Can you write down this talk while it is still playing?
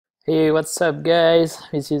Hey, what's up guys?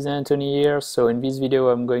 This is Anthony here. So in this video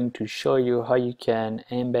I'm going to show you how you can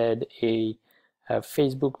embed a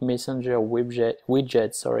Facebook Messenger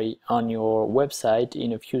widget on your website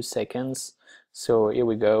in a few seconds. So here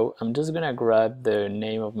we go. I'm just gonna grab the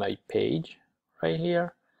name of my page right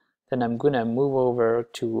here. Then I'm gonna move over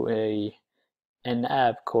to an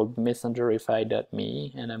app called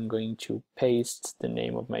messengerify.me, and I'm going to paste the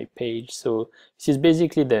name of my page. So this is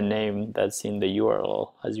basically the name that's in the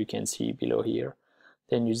URL, as you can see below here.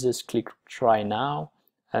 Then you just click try now,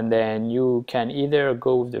 and then you can either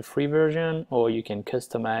go with the free version or you can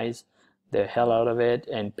customize the hell out of it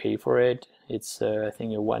and pay for it. It's I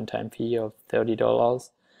think a one-time fee of $30.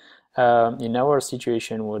 In our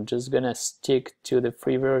situation, we're just gonna stick to the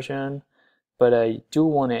free version, but I do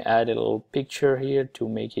want to add a little picture here to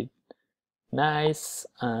make it nice.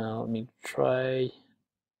 Let me try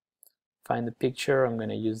find the picture. I'm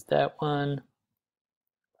gonna use that one.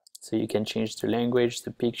 So you can change the language,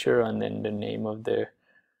 the picture, and then the name of the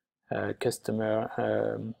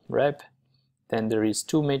customer rep. Then there is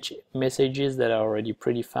two messages that are already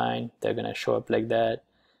predefined. They're gonna show up like that.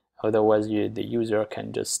 Otherwise, the user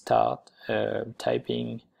can just start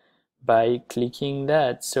typing by clicking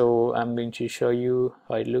that. So I'm going to show you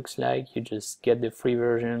how it looks like. You just get the free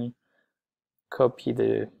version, copy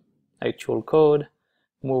the actual code,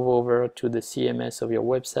 move over to the CMS of your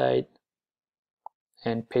website,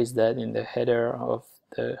 and paste that in the header of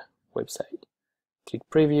the website. Click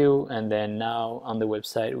preview, and then now on the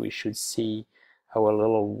website we should see our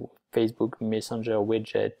little Facebook Messenger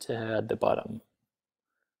widget at the bottom.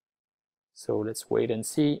 So let's wait and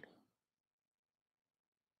see.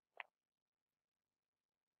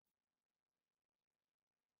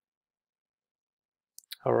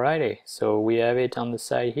 Alrighty, so we have it on the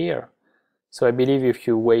side here. So I believe if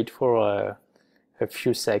you wait for a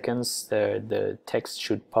few seconds, the text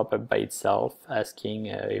should pop up by itself,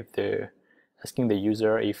 asking asking the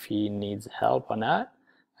user if he needs help or not.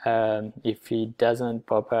 If it doesn't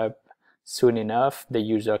pop up soon enough, the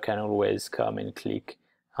user can always come and click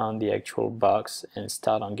on the actual box and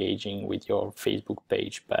start engaging with your Facebook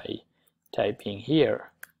page by typing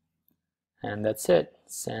here. And that's it.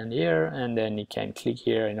 Send here, and then you can click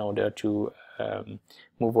here in order to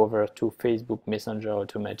move over to Facebook Messenger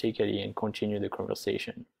automatically and continue the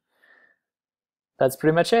conversation. That's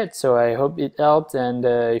pretty much it. So I hope it helped, and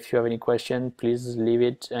if you have any question, please leave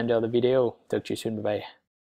it under the video. Talk to you soon. Bye.